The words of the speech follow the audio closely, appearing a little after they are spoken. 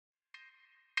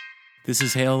This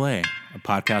is Hey LA, a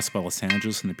podcast about Los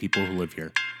Angeles and the people who live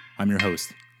here. I'm your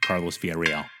host, Carlos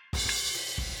Villarreal.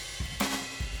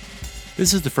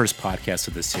 This is the first podcast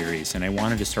of this series, and I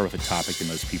wanted to start with a topic that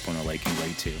most people in LA can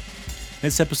relate to.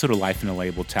 This episode of Life in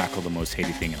LA will tackle the most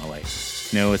hated thing in LA.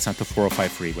 No, it's not the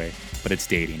 405 freeway, but it's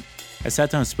dating. I sat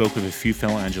down and spoke with a few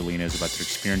fellow Angelinas about their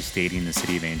experience dating in the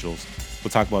City of Angels. We'll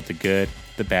talk about the good,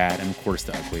 the bad, and of course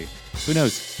the ugly. Who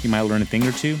knows, you might learn a thing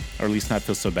or two, or at least not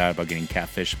feel so bad about getting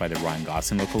catfished by the Ryan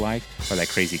Gosling lookalike or that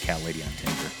crazy cat lady on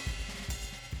Tinder.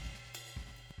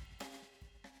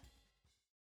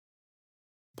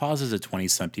 Paz is a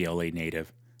 20-something LA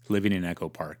native living in Echo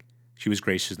Park. She was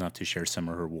gracious enough to share some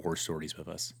of her war stories with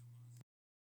us.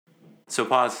 So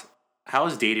Paz, how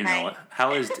is dating in LA?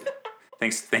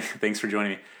 Thanks for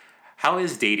joining me. How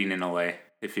is dating in LA,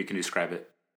 if you can describe it?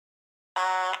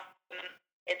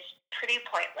 It's pretty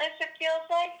pointless, it feels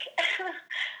like.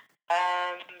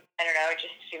 I don't know, it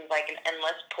just seems like an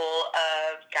endless pool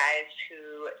of guys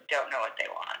who don't know what they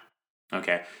want.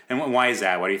 Okay. And why is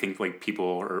that? Why do you think people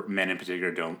or men in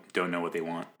particular don't know what they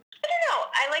want? I don't know.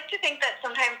 I like to think that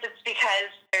sometimes it's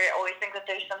because they always think that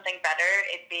there's something better,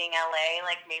 it being LA.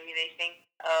 Maybe they think,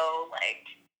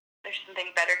 there's something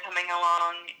better coming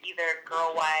along, either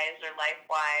girl-wise or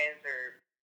life-wise, or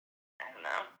I don't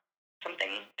know,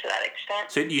 something to that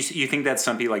extent. So you think that's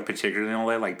something particularly in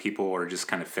LA, people are just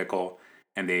kind of fickle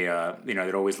and they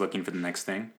they're always looking for the next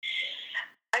thing?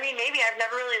 I mean, maybe. I've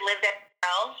never really lived anywhere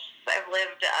else. I've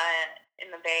lived in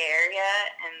the Bay Area,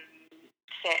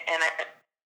 and I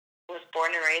was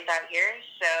born and raised out here,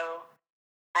 so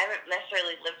I haven't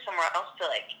necessarily lived somewhere else to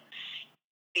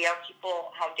see how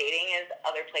dating is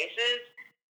other places.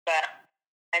 But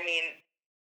I mean,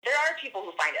 there are people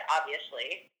who find it,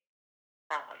 obviously,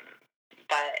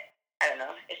 but I don't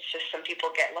know. It's just some people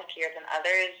get luckier than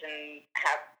others and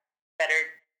have better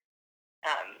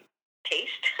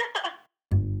taste.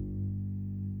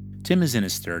 Tim is in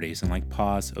his 30s and, like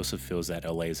Paz, also feels that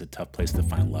LA is a tough place to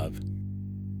find love.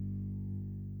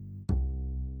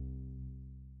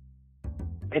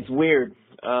 It's weird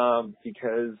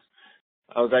because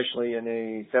I was actually in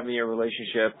a 7-year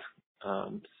relationship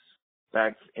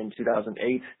back in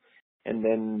 2008, and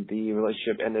then the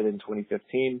relationship ended in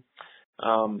 2015.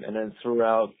 And then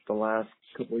throughout the last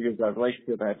couple of years of that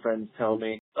relationship, I had friends tell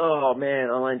me, "Oh man,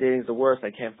 online dating is the worst. I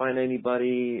can't find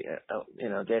anybody.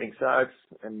 Dating sucks."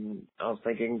 And I was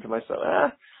thinking to myself,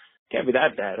 can't be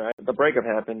that bad, right? The breakup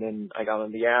happened and I got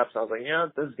on the apps. I was like,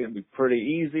 this is going to be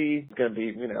pretty easy. It's going to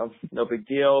be, no big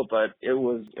deal. But it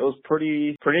was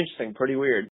pretty interesting, pretty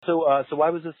weird. So why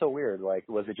was it so weird?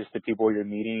 Was it just the people you're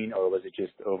meeting, or was it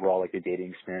just overall the dating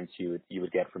experience you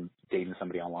would get from dating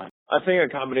somebody online? I think a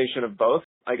combination of both.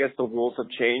 I guess the rules have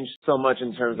changed so much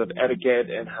in terms of etiquette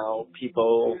and how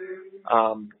people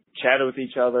chat with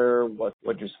each other, what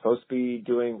you're supposed to be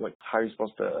doing, how you're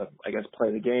supposed to,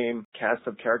 play the game. Cast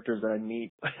of characters that I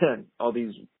meet, all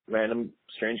these random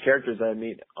strange characters that I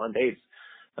meet on dates.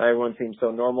 Everyone seems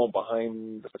so normal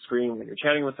behind the screen when you're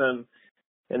chatting with them,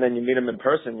 and then you meet them in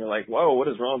person. You're like, whoa, what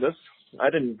is wrong with this? I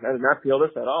did not feel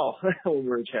this at all when we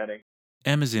were chatting.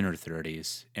 Em is in her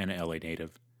 30s and an LA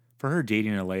native. For her,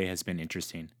 dating in LA has been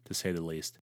interesting, to say the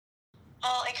least.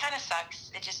 Well, it kind of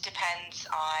sucks. It just depends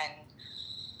on,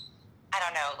 I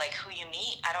don't know, who you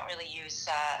meet. I don't really use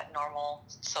normal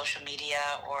social media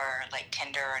or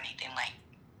Tinder or anything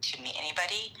to meet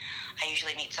anybody. I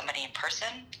usually meet somebody in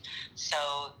person. So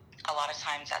a lot of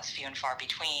times that's few and far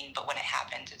between, but when it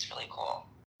happens, it's really cool.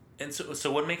 And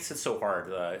so what makes it so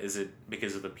hard? Is it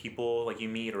because of the people you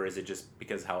meet, or is it just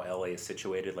because how LA is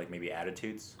situated, maybe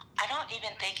attitudes? I don't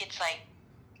even think it's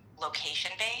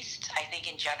location based. I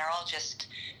think in general, just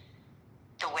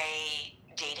the way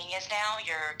dating is now,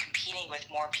 you're competing with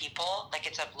more people.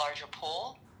 It's a larger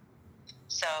pool.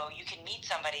 So you can meet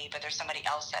somebody, but there's somebody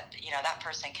else that, that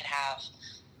person could have,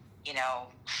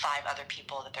 5 other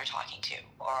people that they're talking to,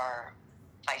 or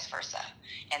vice versa.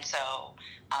 And so,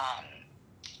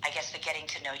 I guess the getting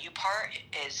to know you part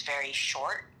is very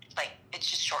short. It's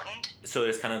just shortened. So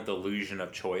there's kind of the illusion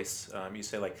of choice. You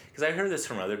say because I heard this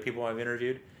from other people I've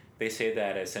interviewed. They say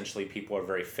that essentially people are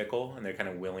very fickle and they're kind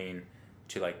of willing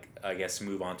to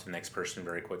move on to the next person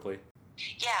very quickly.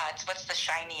 Yeah, it's what's the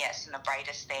shiniest and the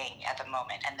brightest thing at the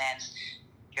moment, and then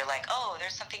you're like, oh,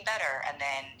 there's something better, and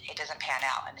then it doesn't pan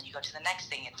out, and then you go to the next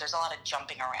thing. There's a lot of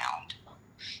jumping around.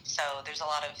 So there's a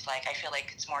lot of I feel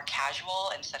like it's more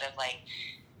casual instead of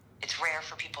it's rare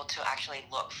for people to actually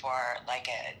look for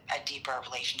a deeper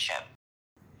relationship.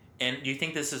 And do you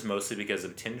think this is mostly because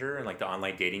of Tinder and the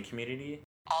online dating community?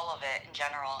 All of it in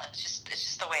general. It's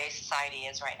just the way society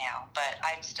is right now. But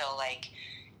I'm still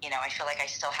I feel like I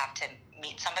still have to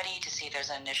meet somebody to see if there's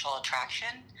an initial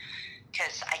attraction,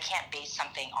 because I can't base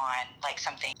something on like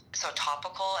something so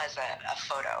topical as a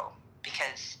photo,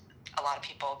 because a lot of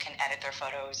people can edit their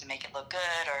photos and make it look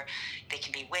good, or they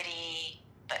can be witty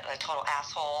but a total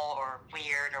asshole or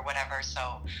weird or whatever.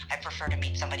 So I prefer to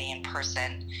meet somebody in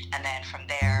person, and then from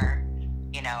there,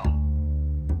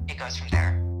 it goes from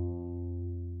there.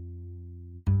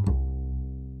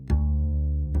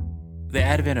 The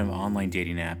advent of online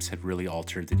dating apps had really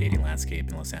altered the dating landscape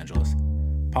in Los Angeles.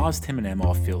 Paz, Tim, and Em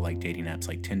all feel like dating apps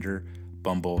like Tinder,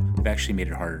 Bumble have actually made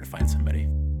it harder to find somebody.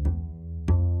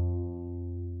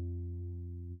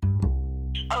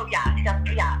 Oh, yeah.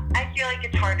 I feel like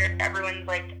it's harder. Everyone's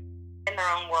like in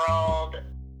their own world.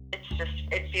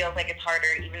 It feels like it's harder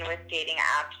even with dating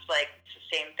apps. Like, it's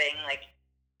the same thing. Like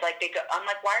I'm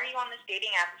like, why are you on this dating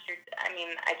app?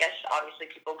 I guess obviously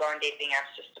people go on dating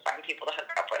apps just to find people to hook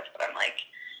up with, but I'm like,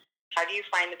 how do you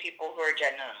find the people who are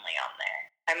genuinely on there?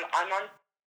 I'm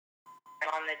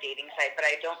on the dating site, but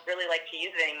I don't really like to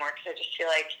use it anymore because I just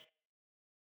feel like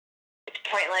it's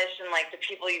pointless, and like the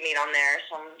people you meet on there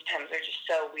sometimes are just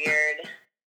so weird,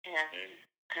 and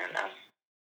I don't know.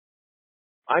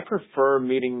 I prefer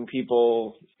meeting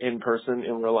people in person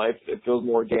in real life. It feels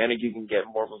more organic. You can get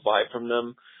more of a vibe from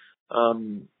them.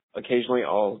 Occasionally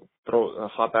I'll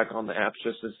hop back on the apps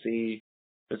just to see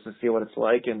what it's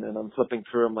like, and then I'm flipping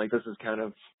through. I'm like, this is kind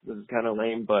of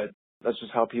lame, but that's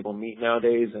just how people meet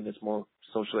nowadays, and it's more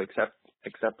socially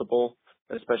acceptable,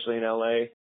 especially in LA.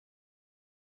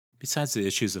 Besides the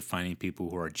issues of finding people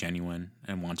who are genuine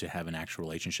and want to have an actual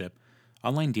relationship,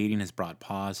 online dating has brought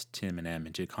Paz, Tim, and Em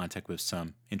into contact with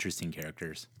some interesting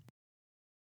characters.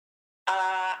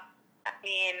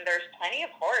 There's plenty of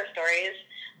horror stories.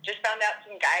 Just found out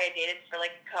some guy I dated for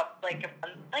like a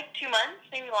month, like 2 months,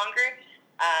 maybe longer,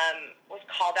 was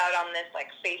called out on this like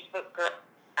Facebook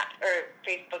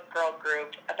girl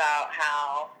group about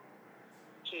how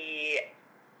he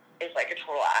is like a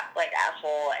total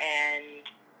asshole, and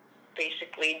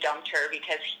basically dumped her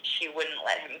because she wouldn't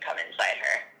let him come inside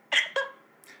her.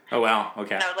 Oh, wow.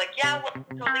 Okay. And I was like, yeah, well,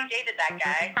 totally dated that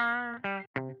guy.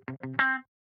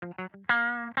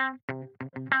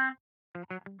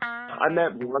 I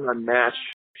met one on Match.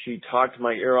 She talked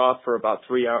my ear off for about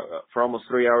for almost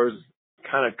 3 hours,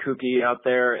 kind of kooky out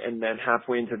there, and then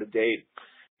halfway into the date,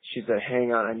 she said,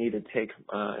 hang on, I need to take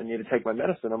my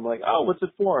medicine. I'm like, oh, what's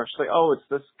it for? She's like, oh, it's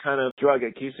this kind of drug.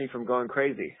 It keeps me from going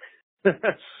crazy.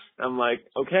 I'm like,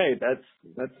 okay,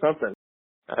 that's something.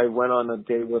 I went on a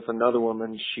date with another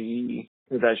woman. She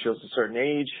was a certain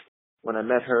age. When I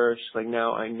met her, she's like,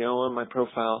 now I know on my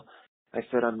profile I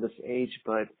said I'm this age,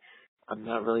 but I'm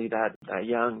not really that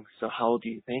young. So how old do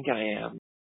you think I am?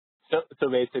 So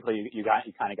basically, you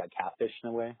kind of got catfished in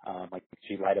a way. Like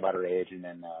she lied about her age, and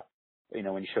then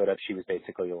when you showed up, she was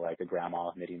basically like a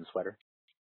grandma knitting a sweater.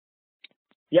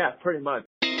 Yeah, pretty much.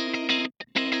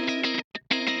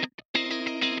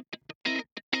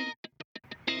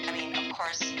 Of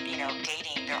course,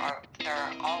 dating, there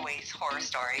are always horror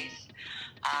stories,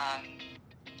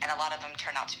 and a lot of them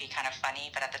turn out to be kind of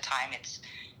funny, but at the time it's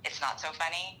not so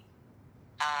funny.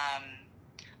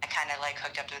 I kind of like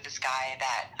hooked up with this guy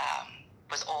that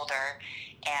was older,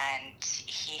 and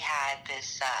he had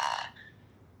this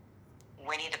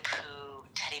Winnie the Pooh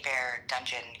teddy bear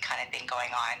dungeon kind of thing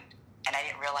going on, and I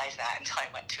didn't realize that until I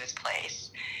went to his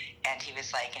place, and he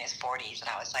was like in his 40s, and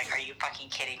I was like, are you fucking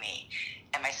kidding me?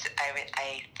 And I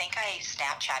think I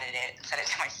Snapchatted it and sent it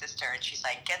to my sister, and she's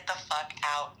like, get the fuck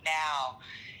out now.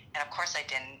 And of course I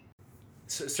didn't.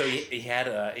 So he had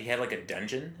like a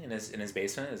dungeon in his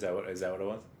basement. Is that what it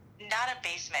was? Not a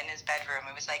basement, in his bedroom.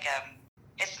 It was like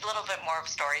it's a little bit more of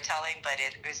storytelling, but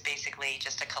it was basically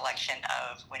just a collection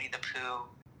of Winnie the Pooh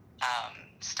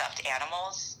stuffed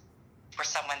animals for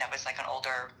someone that was like an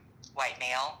older white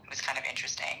male. It was kind of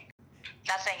interesting.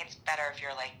 Not saying it's better if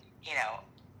you're like,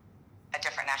 a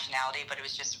different nationality, but it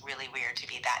was just really weird to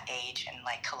be that age and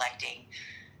like collecting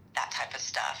that type of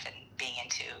stuff and being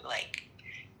into like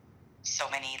so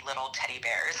many little teddy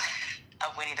bears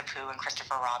of Winnie the Pooh and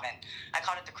Christopher Robin. I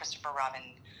called it the Christopher Robin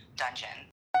dungeon.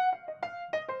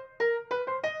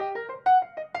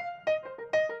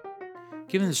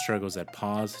 Given the struggles that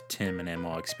Paz, Tim, and Em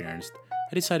all experienced,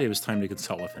 I decided it was time to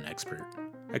consult with an expert.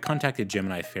 I contacted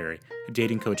Gemini Ferry, a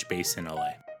dating coach based in LA.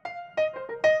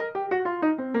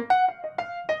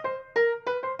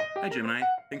 Hi, Gemini.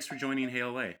 Thanks for joining Hey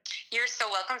LA. You're so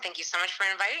welcome. Thank you so much for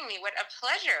inviting me. What a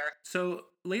pleasure. So,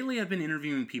 lately I've been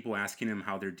interviewing people asking them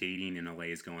how their dating in LA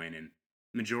is going, and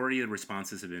the majority of the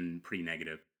responses have been pretty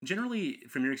negative. Generally,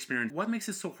 from your experience, what makes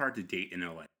it so hard to date in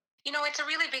LA? It's a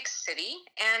really big city,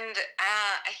 and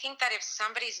I think that if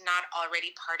somebody's not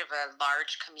already part of a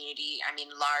large community, I mean,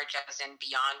 large as in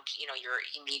beyond, your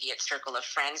immediate circle of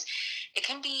friends, it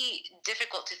can be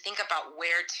difficult to think about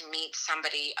where to meet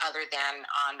somebody other than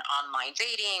on online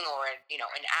dating or,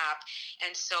 an app.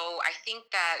 And so I think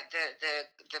that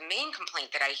the main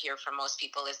complaint that I hear from most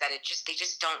people is that they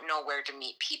just don't know where to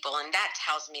meet people, and that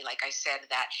tells me, like I said,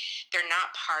 that they're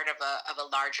not part of a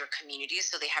larger community,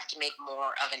 so they have to make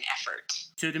more of an effort.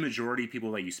 So the majority of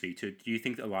people that you speak to, do you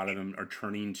think a lot of them are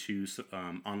turning to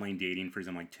online dating, for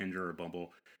example, like Tinder or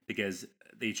Bumble, because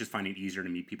they just find it easier to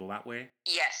meet people that way?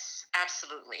 Yes,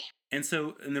 absolutely. And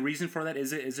so, and the reason for that,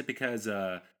 is it because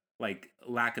like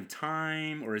lack of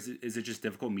time, or is it just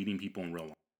difficult meeting people in real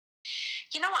life?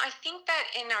 I think that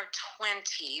in our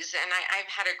 20s, and I've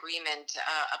had agreement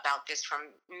about this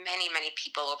from many, many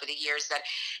people over the years, that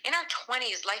in our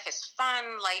 20s, life is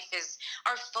fun.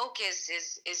 Our focus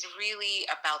is really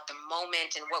about the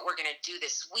moment and what we're going to do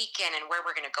this weekend and where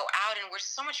we're going to go out. And we're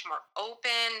so much more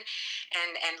open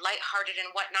and lighthearted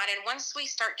and whatnot. And once we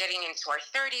start getting into our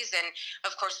 30s, and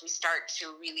of course, we start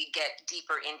to really get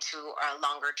deeper into our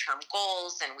longer term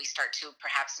goals, and we start to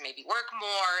perhaps maybe work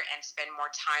more and spend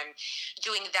more time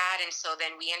doing that. And so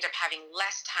then we end up having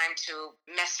less time to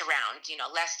mess around,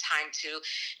 less time to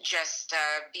just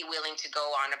be willing to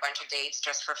go on a bunch of dates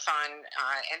just for fun.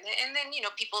 And then,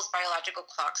 people's biological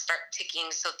clocks start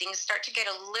ticking. So things start to get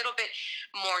a little bit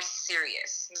more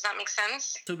serious. Does that make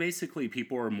sense? So basically,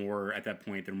 people are more at that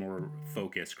point. They're more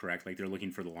focused, correct? Like they're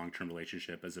looking for the long-term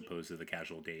relationship as opposed to the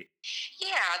casual date.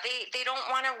 Yeah, they don't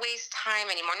want to waste time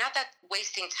anymore. Not that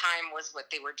wasting time was what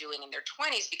they were doing in their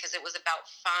 20s, because it was about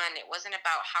fun. It wasn't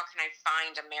about how can I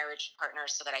find a marriage partner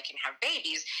so that I can have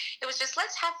babies. It was just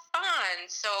let's have fun.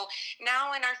 So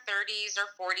now in our 30s or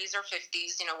 40s or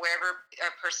 50s, wherever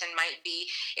a person might be,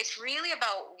 it's really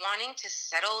about wanting to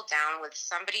settle down with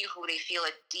somebody who they feel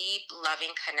a deep,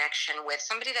 loving connection with,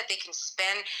 somebody that they can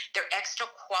spend their extra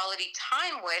quality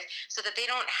time with so that they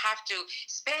don't have to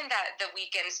spend the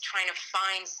weekends trying to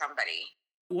find somebody.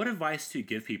 What advice do you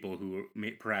give people who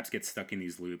may perhaps get stuck in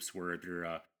these loops where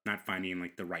they're not finding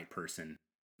like the right person?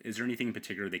 Is there anything in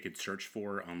particular they could search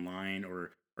for online,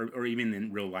 or even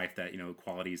in real life, that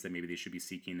qualities that maybe they should be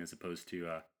seeking as opposed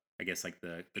to I guess like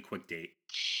the quick date?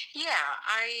 Yeah,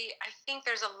 I think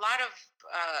there's a lot of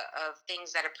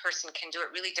things that a person can do. It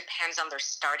really depends on their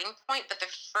starting point. But the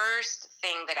first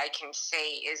thing that I can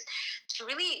say is to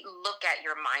really look at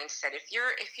your mindset. If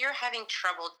you're having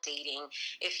trouble dating,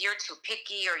 if you're too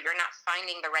picky or you're not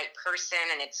finding the right person,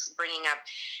 and it's bringing up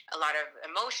a lot of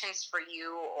emotions for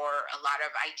you or a lot of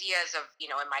ideas of,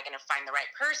 am I going to find the right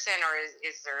person, or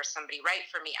is there somebody right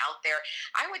for me out there?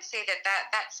 I would say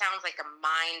that sounds like a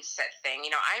mindset thing.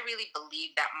 I really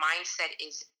believe that mindset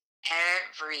is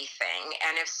everything.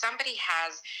 And if somebody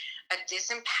has a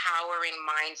disempowering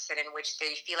mindset in which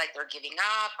they feel like they're giving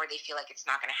up or they feel like it's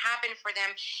not going to happen for them,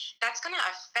 that's going to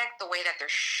affect the way that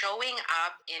they're showing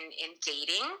up in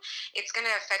dating. It's going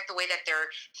to affect the way that they're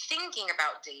thinking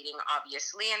about dating,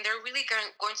 obviously, and they're really going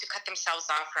to cut themselves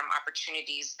off from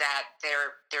opportunities that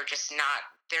they're just not,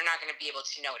 they're not going to be able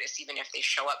to notice, even if they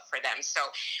show up for them. So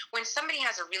when somebody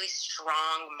has a really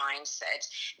strong mindset,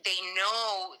 they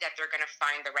know that they're going to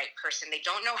find the right person. They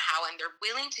don't know how, and they're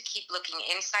willing to keep looking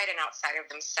inside and outside of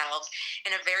themselves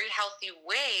in a very healthy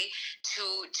way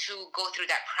to go through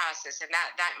that process. And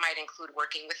that might include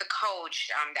working with a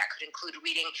coach. That could include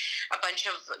reading a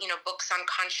bunch of books on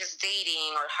conscious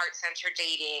dating or heart-centered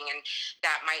dating, and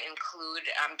that might include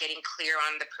getting clear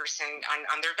on the person,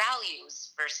 on their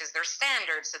values versus their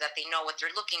standards, so that they know what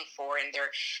they're looking for, and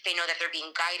they know that they're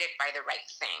being guided by the right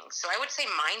thing. So I would say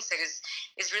mindset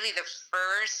is really the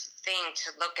first thing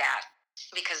to look at,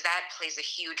 because that plays a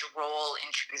huge role in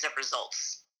terms of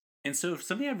results. And so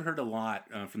something I've heard a lot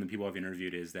from the people I've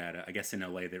interviewed is that I guess in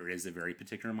LA there is a very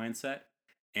particular mindset,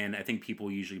 and I think people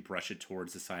usually brush it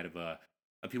towards the side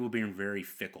of people being very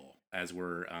fickle, as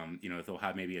we're they'll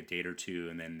have maybe a date or two,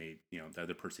 and then the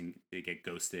other person, they get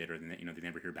ghosted, or they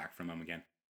never hear back from them again.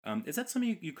 Is that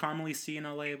something you commonly see in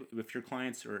LA with your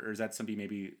clients, or is that something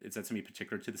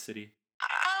particular to the city?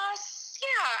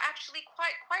 Yeah, actually,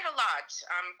 quite a lot,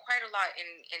 quite a lot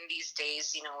in these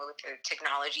days. With the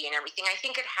technology and everything, I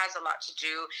think it has a lot to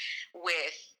do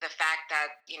with the fact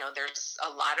that there's a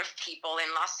lot of people in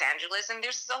Los Angeles, and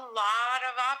there's a lot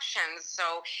of options.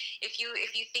 So if you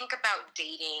think about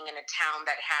dating in a town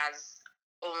that has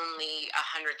only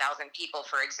 100,000 people,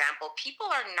 for example, people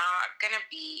are not going to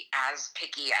be as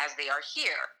picky as they are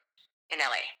here in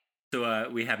LA. So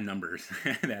we have numbers.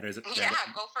 Yeah,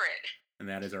 go for it. And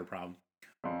that is our problem.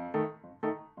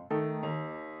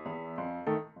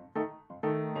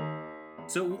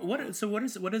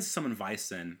 what is some advice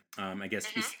then? I guess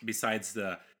besides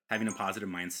the having a positive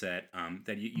mindset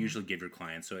that you usually give your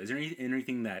clients. So is there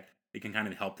anything that they can kind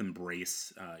of help them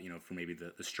brace, for maybe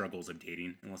the struggles of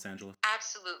dating in Los Angeles?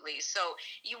 Absolutely. So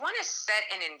you want to set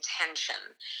an intention.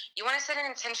 You want to set an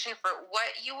intention for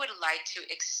what you would like to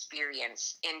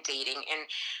experience in dating and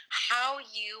how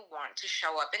you want to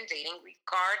show up in dating,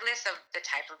 regardless of the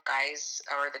type of guys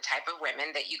or the type of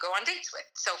women that you go on dates with.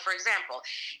 So, for example,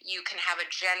 you can have a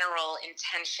general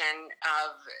intention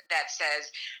that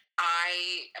says,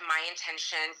 my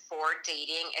intention for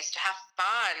dating is to have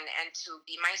fun and to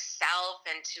be myself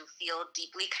and to feel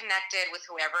deeply connected with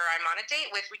whoever I'm on a date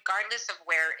with, regardless of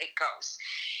where it goes.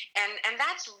 And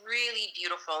that's really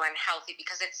beautiful and healthy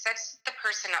because it sets the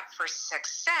person up for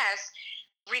success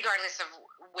regardless of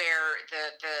where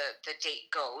the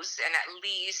date goes, and at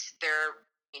least they're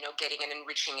getting an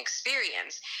enriching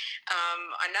experience.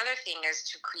 Another thing is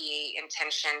to create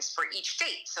intentions for each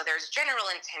date. So there's general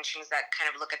intentions that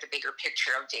kind of look at the bigger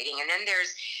picture of dating, and then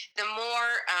there's the more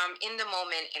in the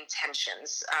moment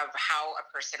intentions of how a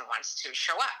person wants to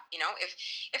show up.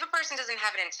 If a person doesn't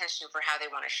have an intention for how they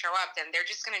want to show up, then they're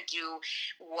just going to do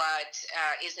what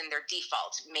is in their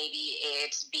default. Maybe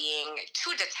it's being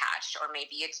too detached, or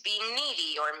maybe it's being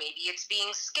needy, or maybe it's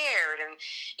being scared. And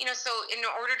so in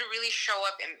order to really show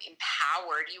up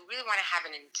empowered, you really want to have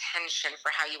an intention for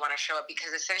how you want to show up,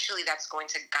 because essentially that's going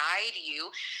to guide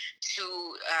you to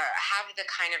have the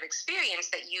kind of experience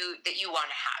that you want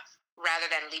to have, rather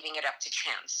than leaving it up to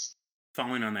chance.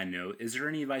 Following on that note, is there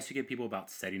any advice you give people about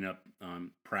setting up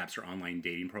perhaps their online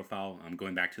dating profile,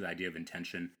 going back to the idea of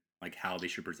intention, like how they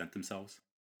should present themselves?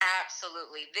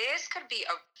 Absolutely. This could be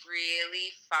a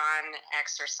really fun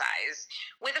exercise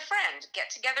with a friend. Get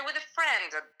together with a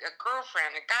friend, a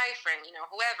girlfriend, a guy friend,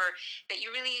 whoever that you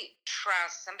really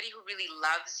trust, somebody who really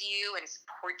loves you and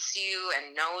supports you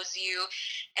and knows you,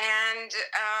 and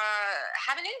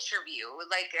have an interview.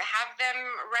 Like, have them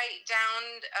write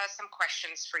down some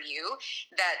questions for you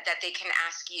that they can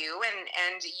ask you, and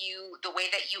the way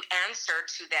that you answer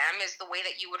to them is the way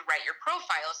that you would write your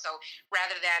profile. So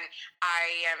rather than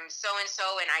I am so and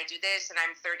so and I do this and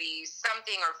I'm 30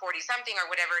 something or 40 something or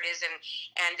whatever it is,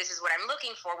 and this is what I'm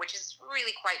looking for, which is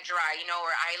really quite dry, or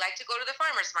I like to go to the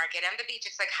farmer's market and the beach.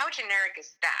 It's like, how generic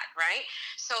is that, right?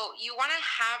 So you want to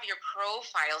have your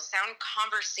profile sound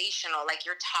conversational, like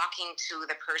you're talking to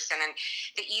the person, and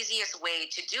the easiest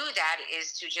way to do that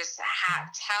is to just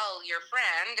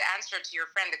answer to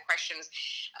your friend the questions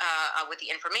with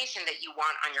the information that you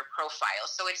want on your profile.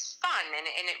 So it's fun, and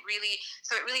it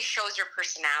really shows your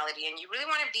personality, and you really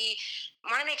want to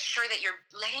make sure that you're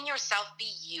letting yourself be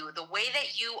you, the way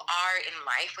that you are in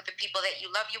life with the people that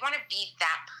you love. You want to be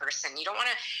that person. You don't want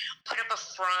to put up a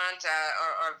front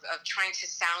or of trying to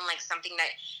sound like some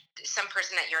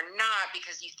person that you're not,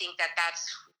 because you think that that's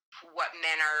what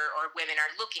men or women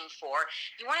are looking for.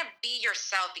 You want to be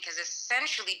yourself, because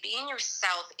essentially being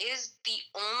yourself is the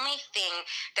only thing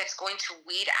that's going to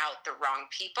weed out the wrong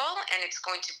people, and it's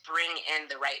going to bring in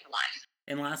the right one.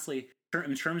 And lastly,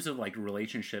 in terms of like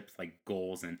relationships, like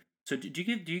goals, and so do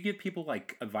you give people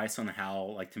like advice on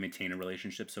how like to maintain a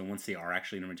relationship? So once they are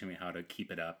actually in a relationship, how to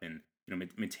keep it up and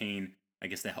maintain, I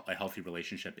guess, a healthy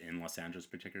relationship in Los Angeles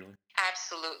particularly?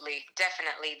 Absolutely,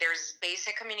 definitely. There's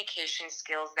basic communication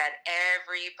skills that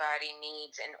everybody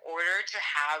needs in order to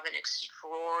have an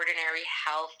extraordinary,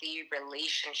 healthy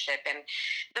relationship. And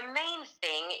the main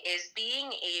thing is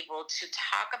being able to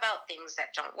talk about things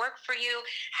that don't work for you,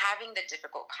 having the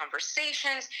difficult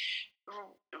conversations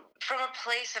from a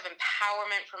place of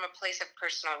empowerment, from a place of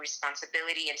personal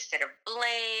responsibility instead of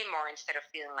blame, or instead of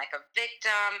feeling like a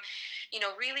victim.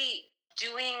 Really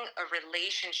doing a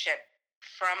relationship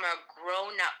from a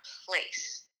grown-up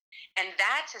place. And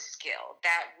that's a skill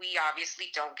that we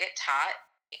obviously don't get taught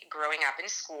growing up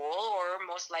in school, or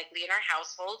most likely in our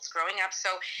households growing up. So,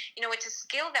 it's a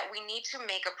skill that we need to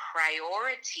make a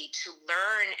priority to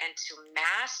learn and to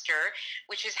master,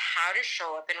 which is how to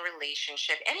show up in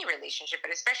any relationship,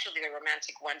 but especially the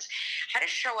romantic ones, how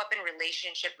to show up in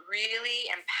relationship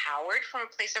really empowered from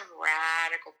a place of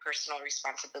radical personal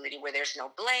responsibility, where there's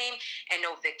no blame and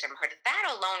no victimhood. That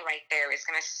alone right there is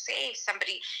going to save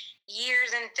somebody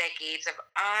years and decades of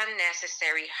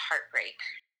unnecessary heartbreak.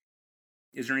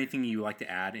 Is there anything you like to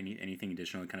add? Anything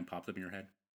additional that kind of pops up in your head?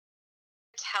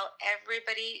 tell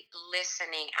everybody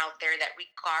listening out there that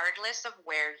regardless of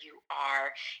where you are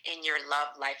in your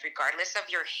love life, regardless of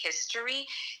your history,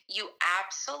 you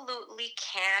absolutely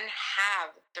can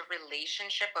have the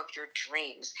relationship of your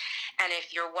dreams. And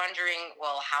if you're wondering,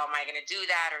 well, how am I going to do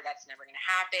that? Or that's never going to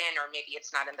happen, or maybe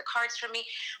it's not in the cards for me,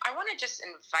 I want to just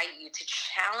invite you to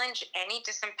challenge any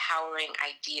disempowering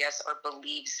ideas or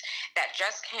beliefs that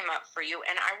just came up for you.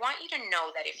 And I want you to know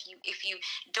that if you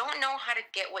don't know how to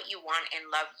get what you want in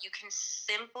love, you can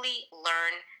simply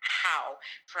learn how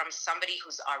from somebody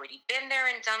who's already been there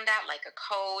and done that, like a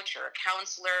coach or a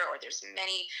counselor, or there's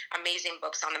many amazing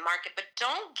books on the market. But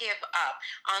don't give up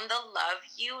on the love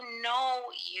you know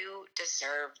you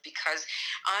deserve, because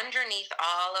underneath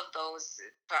all of those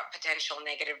potential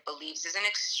negative beliefs is an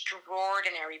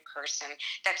extraordinary person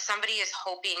that somebody is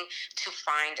hoping to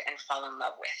find and fall in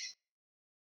love with.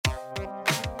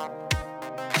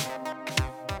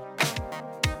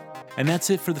 And that's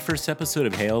it for the first episode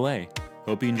of Hey LA.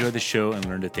 Hope you enjoyed the show and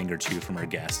learned a thing or two from our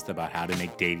guests about how to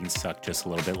make dating suck just a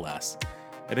little bit less.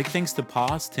 A big thanks to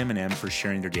Paz, Tim, and Em for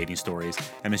sharing their dating stories,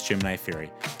 and Miss Gemini Fairy.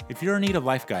 If you're in need of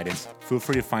life guidance, feel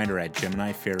free to find her at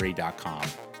GeminiFairy.com.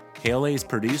 Hey LA is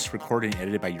produced, recorded, and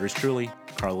edited by yours truly,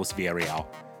 Carlos Villarreal.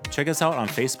 Check us out on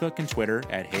Facebook and Twitter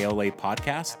at Hey LA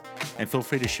Podcast, and feel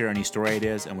free to share any story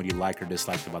ideas and what you liked or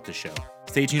disliked about the show.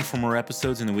 Stay tuned for more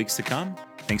episodes in the weeks to come.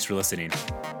 Thanks for listening.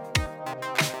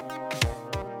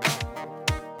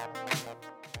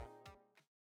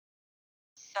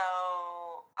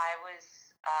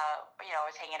 I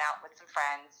was hanging out with some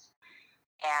friends,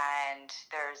 and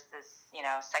there's this,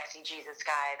 sexy Jesus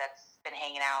guy that's been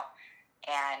hanging out,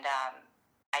 and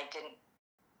I didn't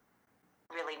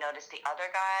really notice the other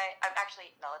guy.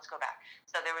 Actually, no, let's go back.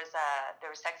 So there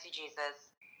was sexy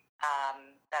Jesus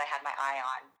that I had my eye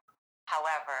on.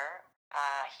 However,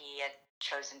 he had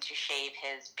chosen to shave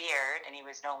his beard, and he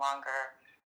was no longer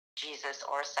Jesus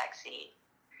or sexy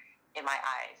in my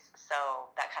eyes.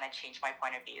 So that kind of changed my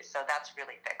point of view. So that's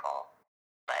really fickle,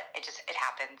 but it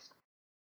happens.